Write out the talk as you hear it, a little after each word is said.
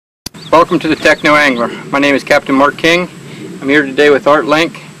Welcome to the Techno Angler. My name is Captain Mark King. I'm here today with Art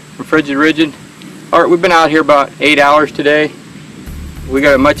Link from Frigid Rigid. Art, we've been out here about 8 hours today. We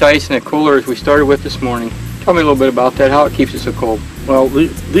got as much ice in the cooler as we started with this morning. Tell me a little bit about that, how it keeps it so cold. Well,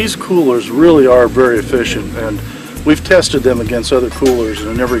 these coolers really are very efficient, and we've tested them against other coolers,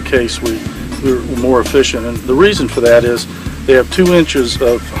 and in every case we're more efficient. And the reason for that is they have 2 inches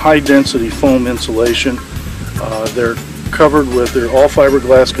of high-density foam insulation. They're covered with their all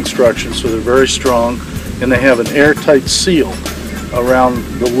fiberglass construction, so they're very strong, and they have an airtight seal around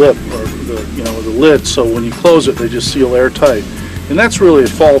the lip, or the lid, so when you close it they just seal airtight. And that's really a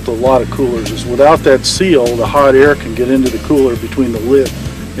fault of a lot of coolers, is without that seal the hot air can get into the cooler between the lid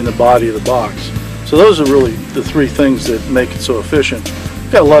and the body of the box. So those are really the 3 things that make it so efficient.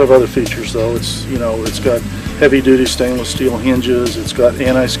 It's got a lot of other features though. It's got heavy-duty stainless steel hinges, it's got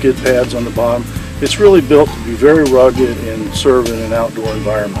anti-skid pads on the bottom. It's really built to be very rugged and serve in an outdoor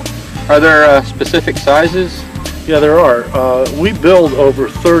environment. Are there specific sizes? Yeah, there are. We build over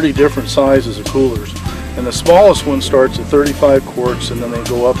 30 different sizes of coolers, and the smallest one starts at 35 quarts, and then they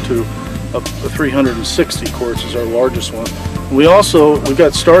go up to 360 quarts is our largest one. We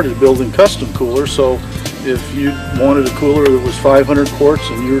got started building custom coolers, so if you wanted a cooler that was 500 quarts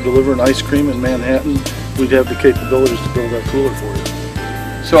and you were delivering ice cream in Manhattan, we'd have the capabilities to build that cooler for you.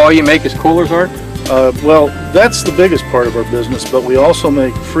 So all you make is coolers, Art? Well, that's the biggest part of our business, but we also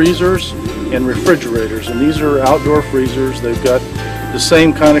make freezers and refrigerators, and these are outdoor freezers. They've got the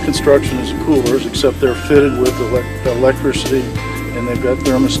same kind of construction as the coolers, except they're fitted with electricity, and they've got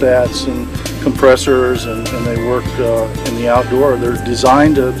thermostats and compressors, and they work in the outdoor. They're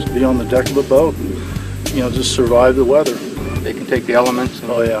designed to be on the deck of a boat and just survive the weather. They can take the elements.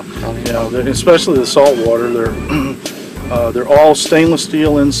 Oh yeah, especially the salt water. They're all stainless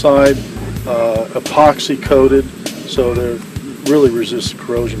steel inside, epoxy coated, so they really resist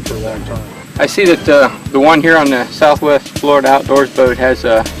corrosion for a long time. I see that the one here on the Southwest Florida Outdoors boat has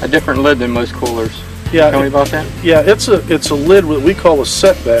a different lid than most coolers. Yeah, tell me about that. Yeah, it's a lid what we call a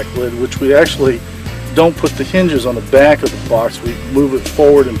setback lid, which we actually don't put the hinges on the back of the box. We move it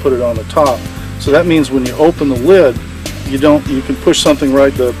forward and put it on the top. So that means when you open the lid, you can push something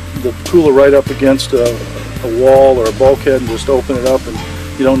the cooler right up against a wall or a bulkhead and just open it up, and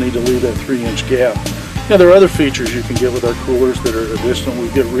you don't need to leave that 3-inch gap. There are other features you can get with our coolers that are additional. We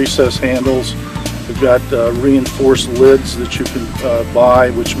get recess handles. We've got reinforced lids that you can buy,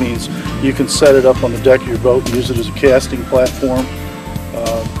 which means you can set it up on the deck of your boat and use it as a casting platform.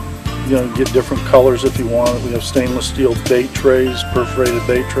 Get different colors if you want. We have stainless steel bait trays, perforated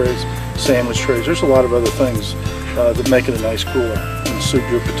bait trays, sandwich trays. There's a lot of other things that make it a nice cooler and suit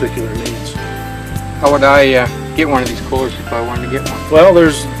your particular needs. How would I get one of these coolers if I wanted to get one? Well,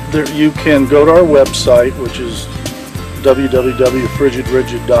 you can go to our website, which is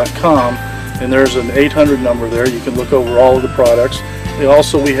www.frigidrigid.com, and there's an 800 number there. You can look over all of the products. We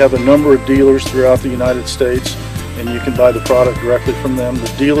have a number of dealers throughout the United States, and you can buy the product directly from them. The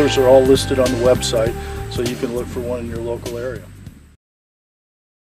dealers are all listed on the website, so you can look for one in your local area.